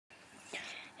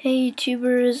Hey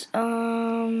YouTubers,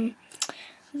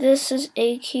 this is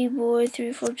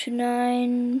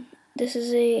AKBoy3429. This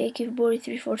is a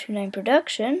AKBoy3429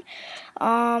 production.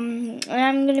 And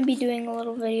I'm gonna be doing a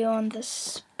little video on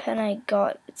this pen I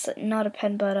got. It's not a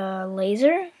pen, but a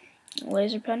laser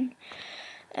pen.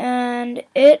 And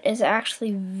it is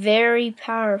actually very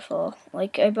powerful.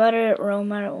 Like, I bought it at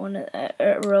Rome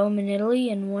at Rome in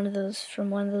Italy, and from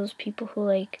one of those people who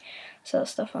like sell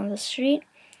stuff on the street.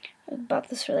 I bought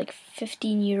this for like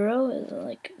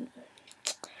 €15.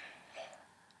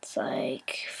 It's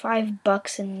like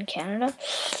 $5 in Canada,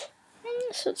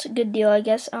 so it's a good deal, I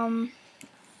guess. As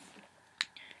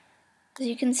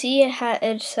you can see,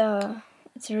 it's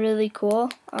really cool.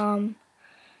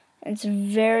 It's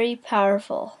very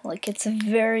powerful. Like, it's a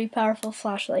very powerful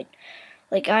flashlight.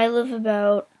 Like, I live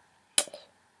about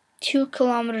 2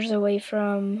 kilometers away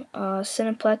from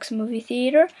Cineplex movie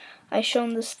theater. I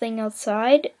shown this thing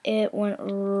outside. It went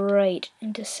right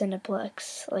into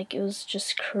Cineplex. Like, it was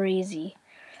just crazy.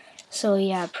 So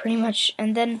yeah, pretty much.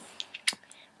 And then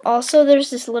also there's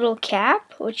this little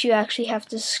cap which you actually have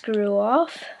to screw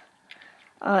off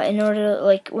in order to,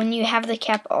 like, when you have the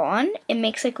cap on, it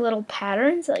makes like little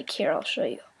patterns. Like, here, I'll show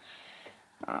you.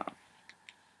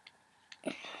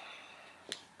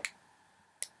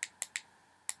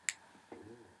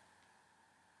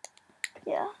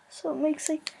 Yeah, so it makes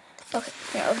like, okay,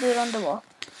 here, I'll do it on the wall.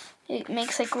 It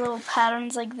makes like little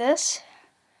patterns like this.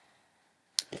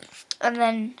 And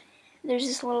then there's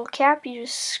this little cap, you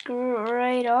just screw it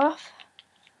right off.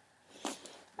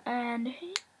 And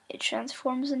it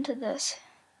transforms into this.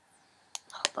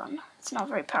 Hold on, it's not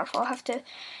very powerful. I'll have to,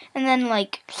 and then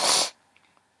like,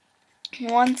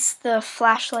 once the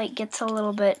flashlight gets a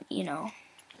little bit,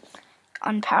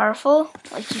 unpowerful,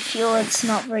 like you feel it's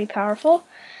not very powerful,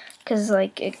 because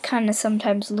like it kind of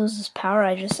sometimes loses power,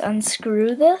 I just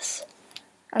unscrew this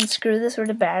where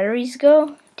the batteries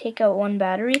go, take out one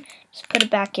battery, just put it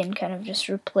back in, kind of just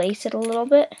replace it a little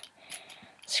bit,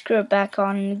 screw it back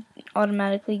on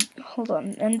automatically. Hold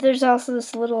on, and there's also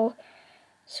this little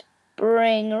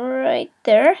spring right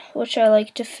there, which I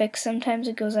like to fix. Sometimes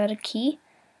it goes out of key.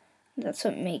 That's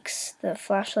what makes the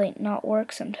flashlight not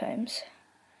work sometimes.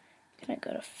 I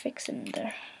gotta fix it in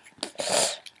there.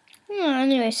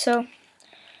 Anyway, so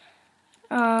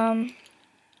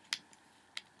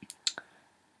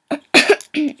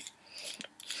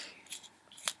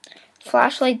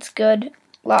flashlight's good.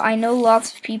 I know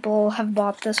lots of people have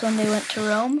bought this when they went to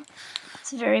Rome.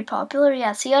 It's very popular.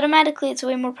 Yeah, see, automatically it's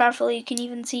way more powerful. You can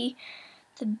even see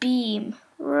the beam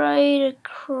right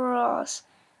across.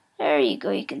 There you go,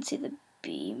 you can see the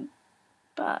beam.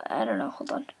 But I don't know,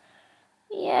 hold on.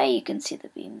 Yeah, you can see the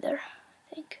beam there,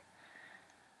 I think.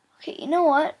 Okay, you know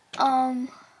what? Okay.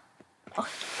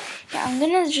 Yeah, I'm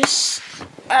gonna just,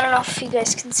 I don't know if you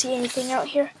guys can see anything out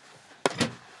here.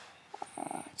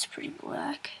 It's pretty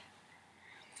black.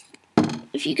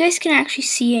 If you guys can actually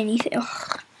see anything,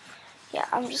 yeah,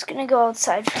 I'm just gonna go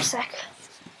outside for a sec.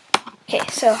 Okay,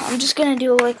 so I'm just gonna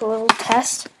do like a little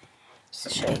test just to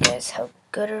show you guys how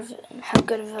good of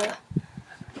a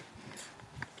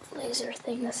laser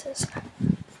thing this is.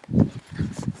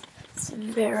 It's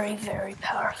very, very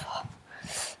powerful.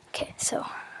 Okay, so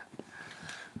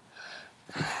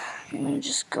I'm gonna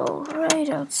just go right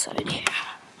outside here.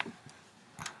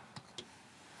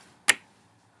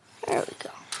 There we go.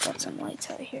 Got some lights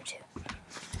out here too.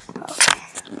 Okay.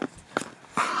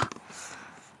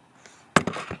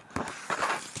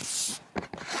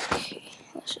 Okay,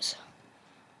 let's just.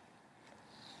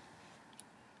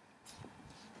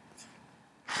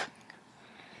 I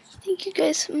think you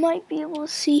guys might be able to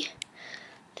see.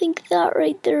 I think that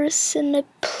right there is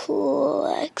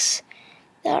Cineplex.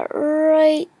 That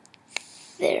right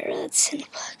there, that's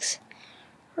Cineplex.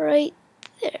 Right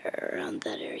there, around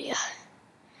that area.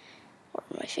 Or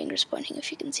my finger's pointing,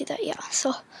 if you can see that. Yeah,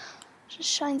 so just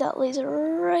shine that laser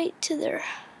right to there.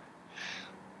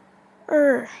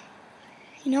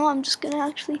 I'm just gonna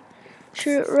actually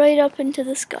shoot it right up into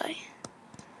the sky.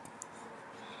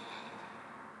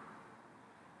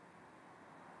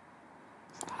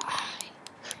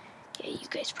 Yeah, you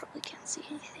guys probably can't see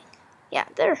anything. Yeah,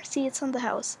 there, see, it's on the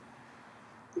house.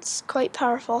 It's quite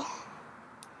powerful.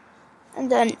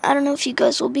 And then, I don't know if you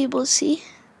guys will be able to see.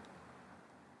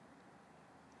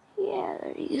 Yeah,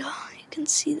 there you go. You can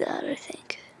see that, I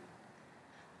think.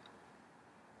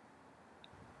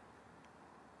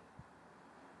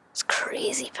 It's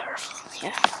crazy powerful.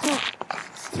 Yeah.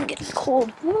 I'm getting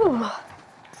cold. Ooh.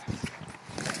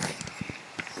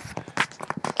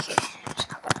 Okay,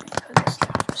 just hold on, let me put this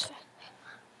down for a sec.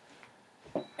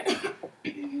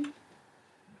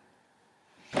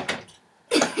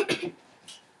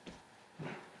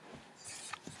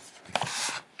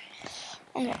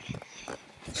 Yeah.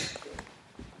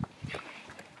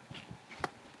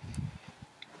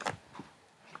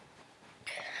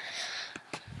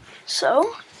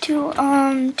 So to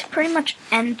pretty much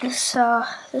end this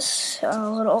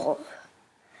little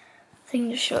thing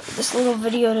to show, this little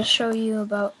video to show you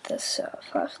about this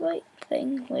flashlight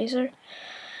thing, laser.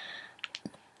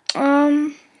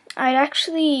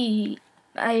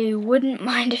 I wouldn't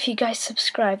mind if you guys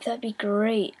subscribe. That'd be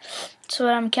great. So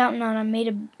what I'm counting on, I made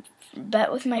a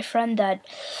bet with my friend that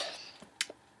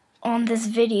on this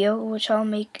video, which I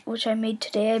made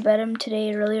today, I bet him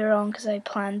today earlier on because I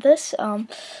planned this. I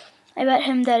bet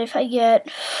him that if I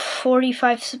get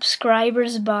 45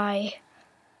 subscribers by,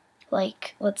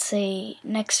 like, let's say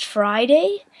next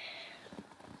Friday,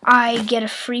 I get a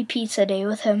free pizza day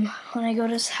with him. When I go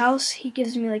to his house, he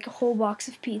gives me like a whole box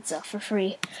of pizza for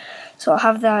free. So I'll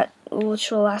have that, which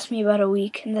will last me about a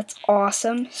week, and that's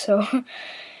awesome. So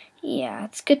yeah,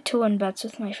 it's good to win bets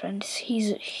with my friend.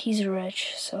 He's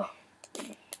rich, so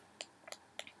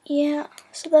yeah.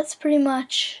 So that's pretty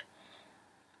much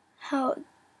how it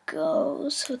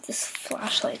goes with this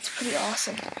flashlight. It's pretty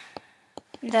awesome.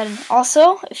 And then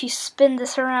also, if you spin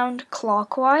this around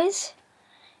clockwise,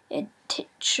 it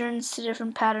turns to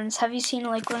different patterns. Have you seen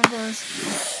like one of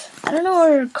those, I don't know what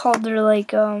they're called, they're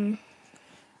like I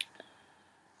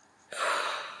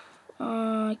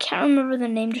can't remember the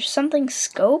name, there's something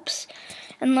scopes,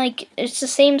 and like it's the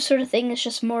same sort of thing, it's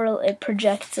just more, it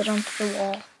projects it onto the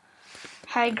wall.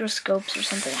 Hygroscopes or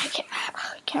something, I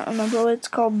can't remember what it's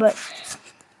called, but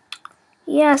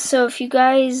yeah, so if you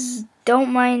guys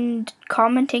don't mind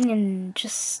commenting and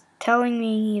just telling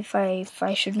me if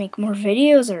I should make more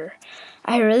videos, or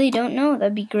I really don't know,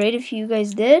 that'd be great if you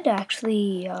guys did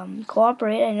actually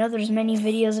cooperate. I know there's many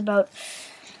videos about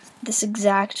this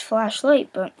exact flashlight,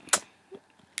 but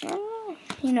I don't know,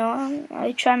 you know,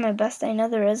 I try my best. I know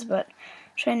there is, but I'm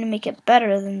trying to make it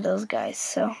better than those guys.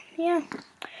 So yeah,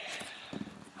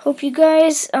 hope you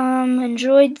guys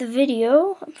enjoyed the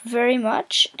video very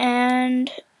much,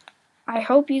 and I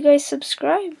hope you guys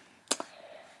subscribe.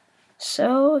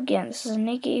 So again, this is an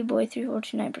AKA Boy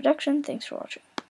 3429 production. Thanks for watching.